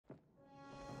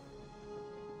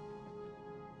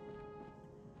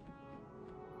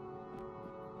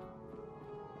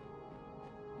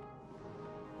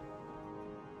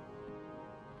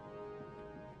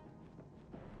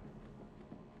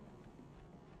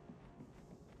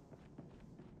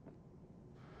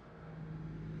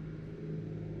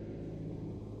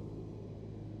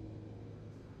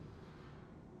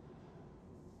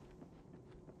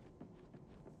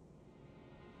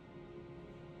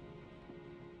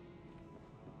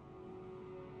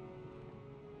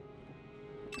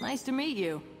Nice to meet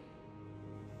you.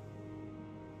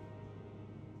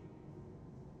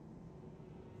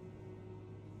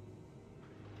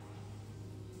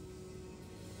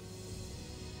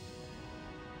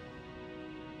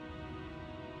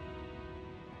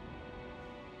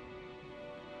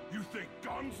 You think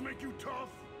guns make you tough?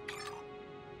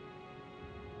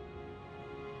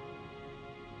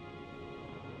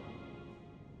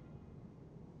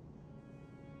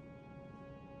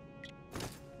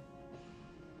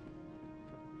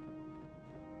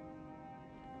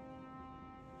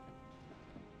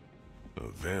 A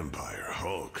vampire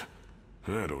Hulk?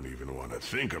 I don't even want to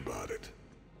think about it.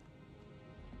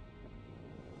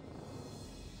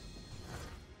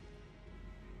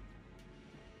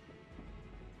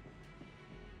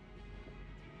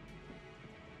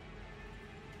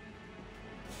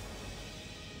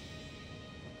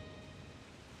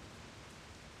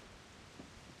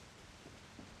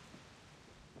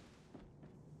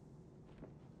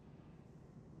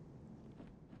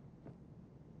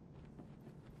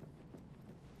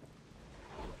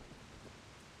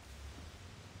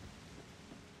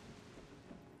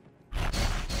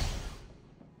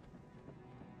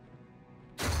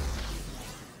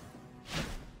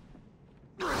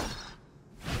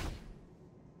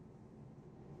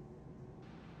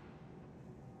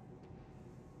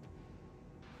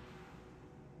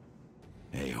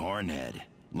 Hey, Hornhead.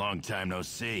 Long time no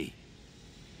see.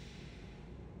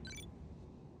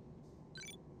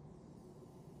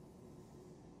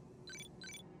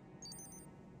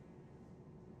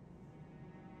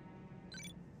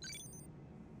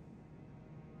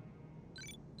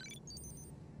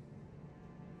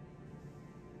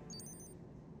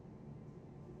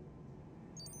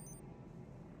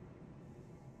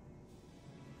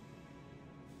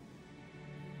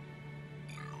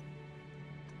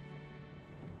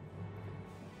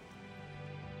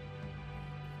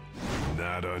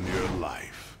 Not on your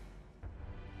life.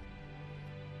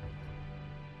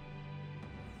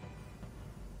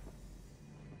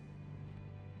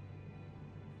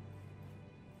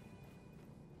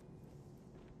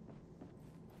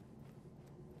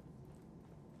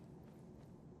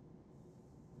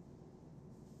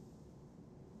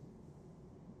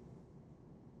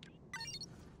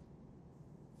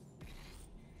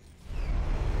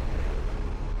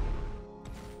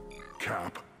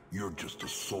 Cap, you're just a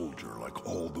soldier like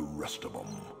all the rest of them.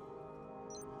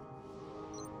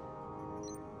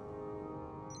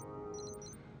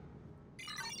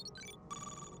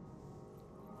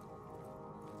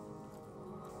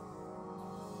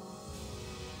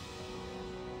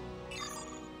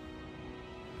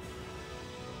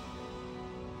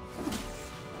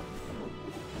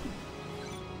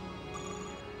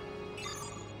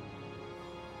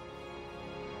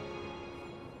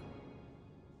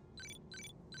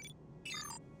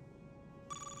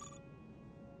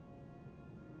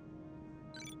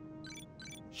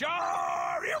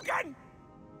 Shoryuken!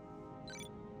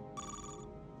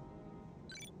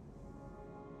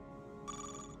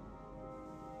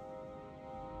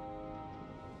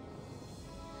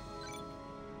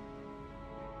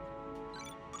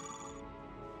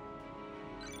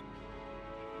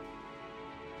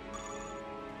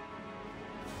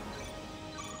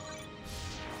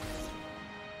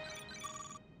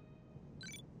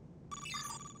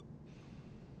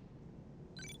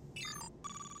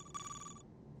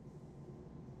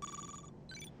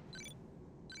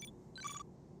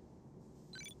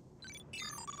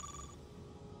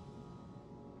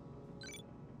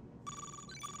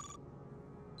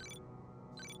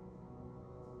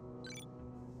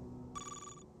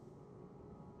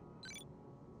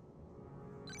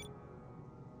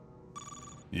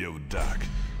 Yo, Doc,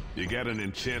 you got an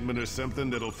enchantment or something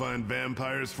that'll find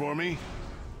vampires for me?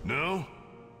 No?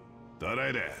 Thought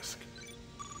I'd ask.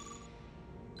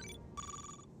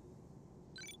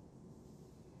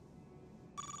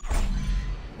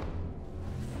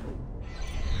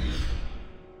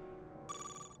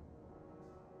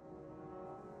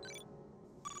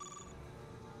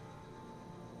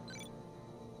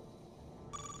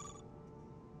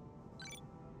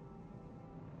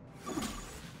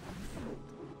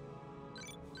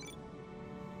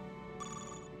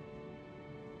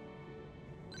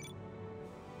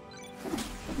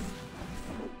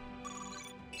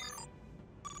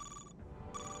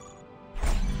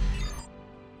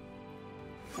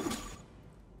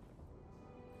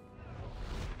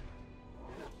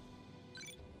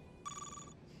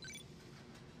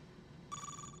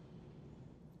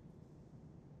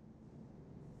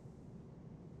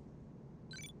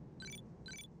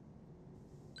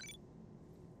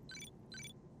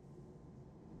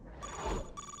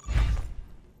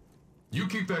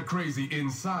 keep that crazy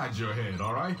inside your head,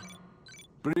 all right?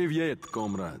 Привет,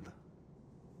 comrade.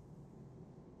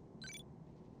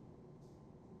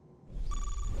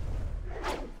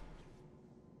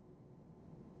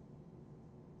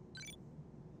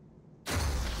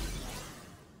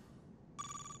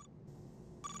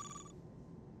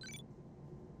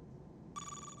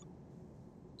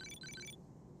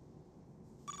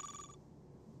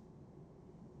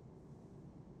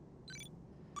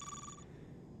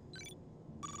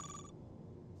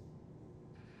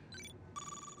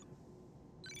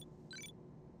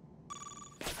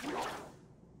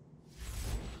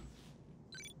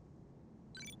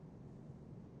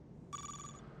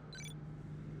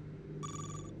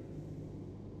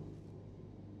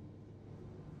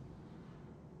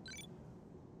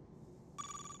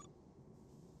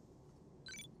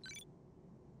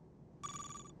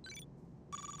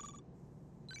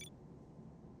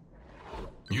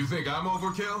 You think I'm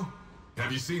overkill?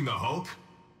 Have you seen the Hulk?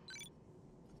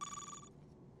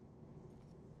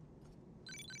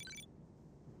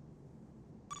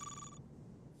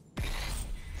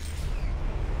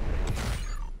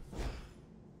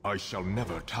 I shall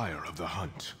never tire of the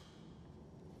hunt.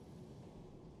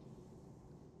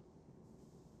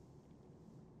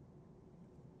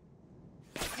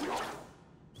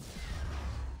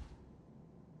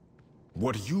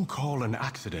 What you call an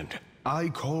accident, I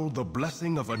call the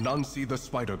blessing of Anansi the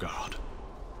Spider God.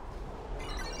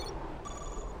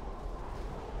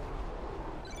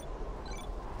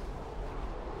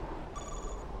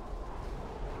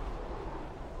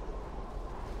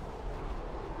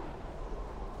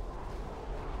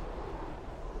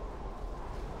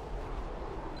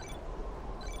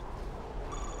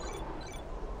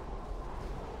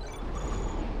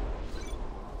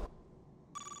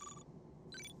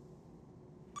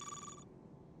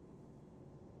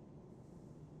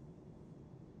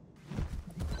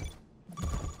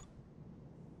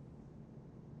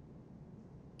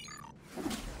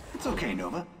 It's okay,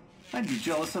 Nova. I'd be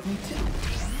jealous of me too.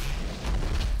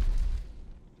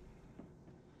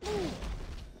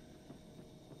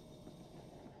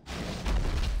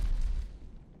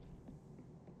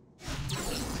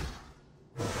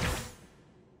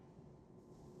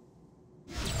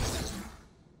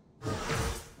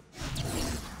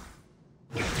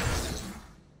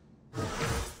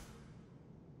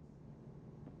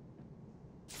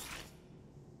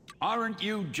 Aren't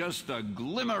you just a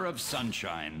glimmer of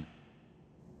sunshine?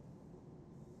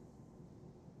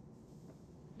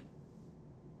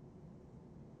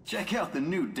 Check out the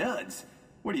new duds.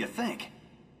 What do you think?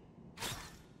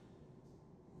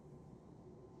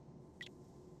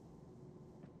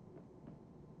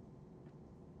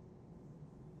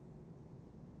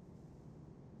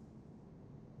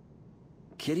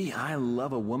 Kitty, I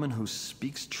love a woman who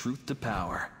speaks truth to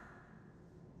power.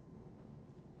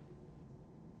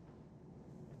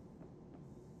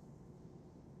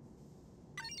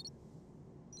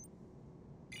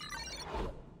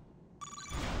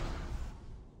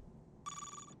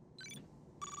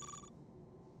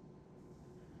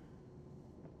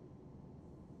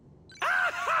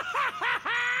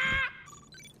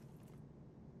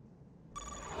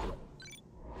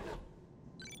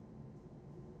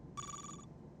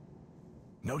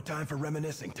 No time for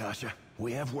reminiscing, Tasha.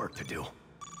 We have work to do.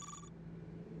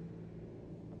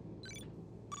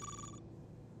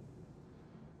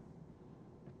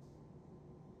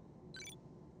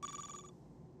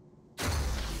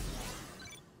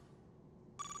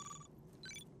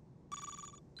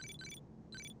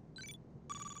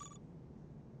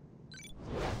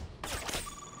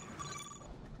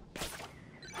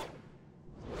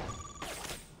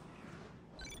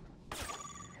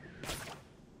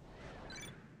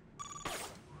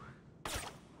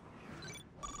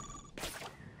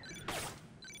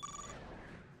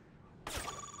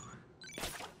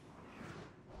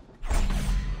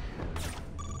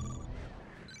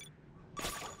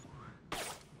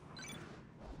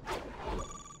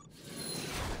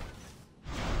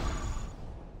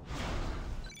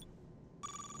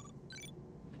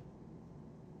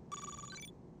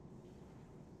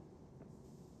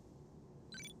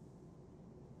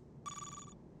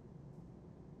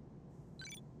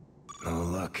 Oh,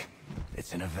 look.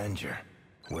 It's an Avenger.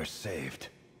 We're saved.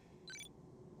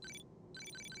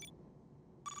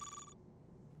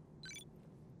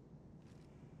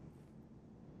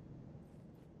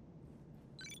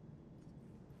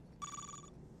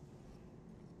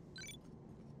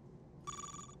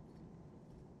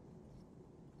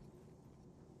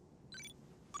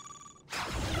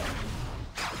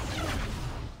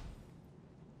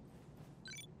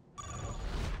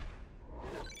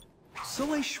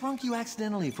 So I shrunk you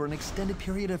accidentally for an extended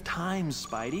period of time,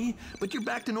 Spidey. But you're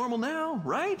back to normal now,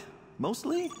 right?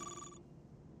 Mostly?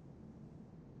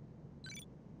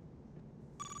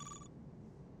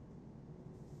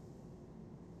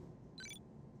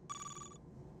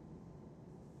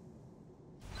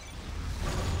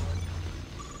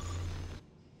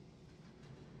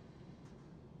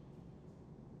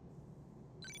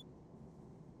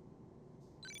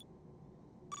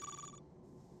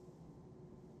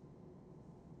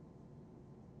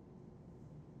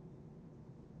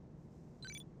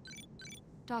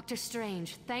 Dr.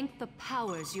 Strange, thank the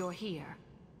powers you're here.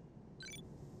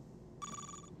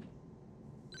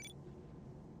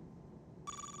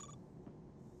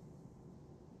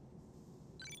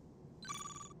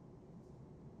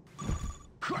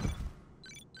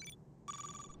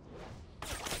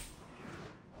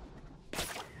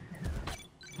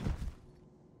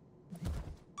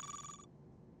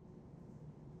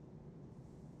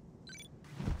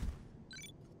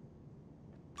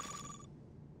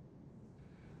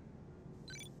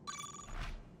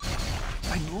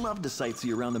 I'd love to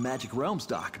sightsee around the Magic Realms,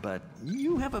 Doc, but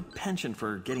you have a penchant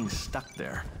for getting stuck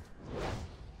there.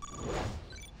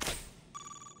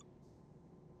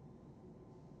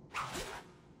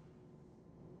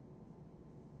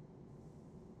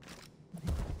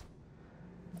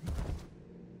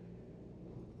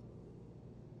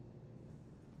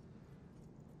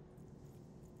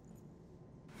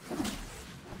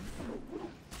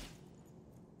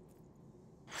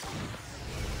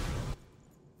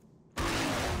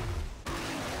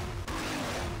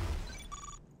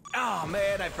 Oh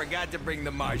man, I forgot to bring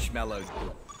the marshmallows.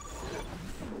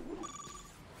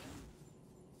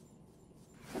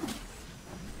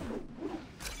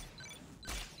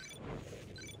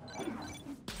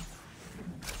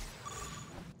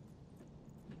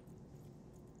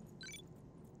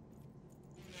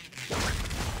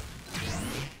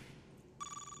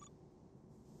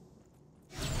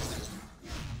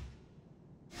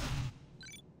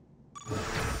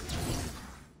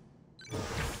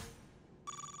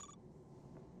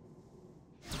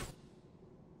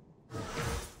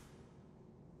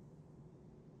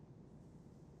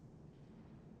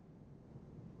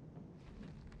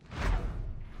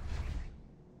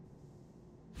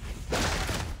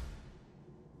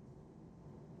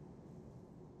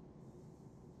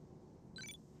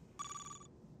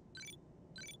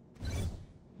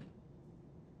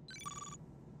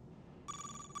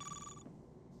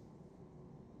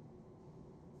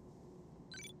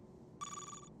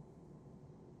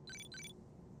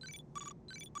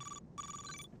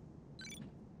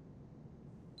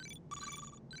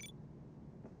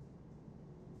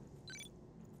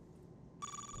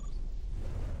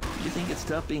 You think it's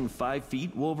tough being 5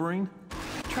 feet, Wolverine?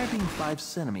 Try being 5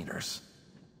 centimeters.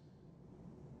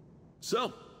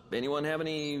 So, anyone have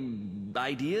any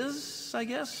ideas, I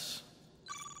guess?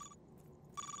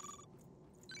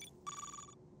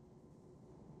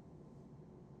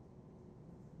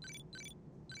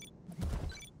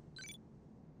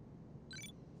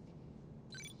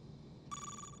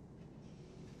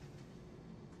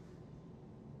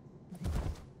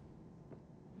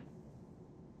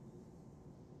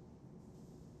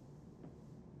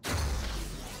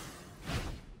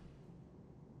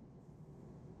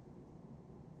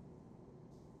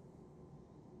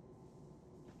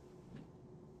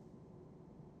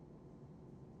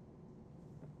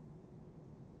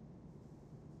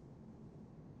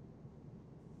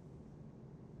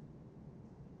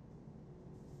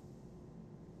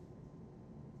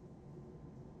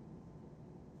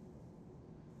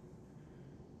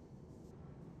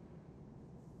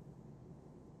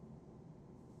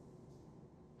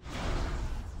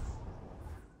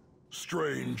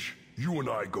 Strange, you and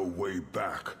I go way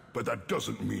back, but that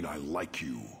doesn't mean I like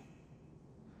you.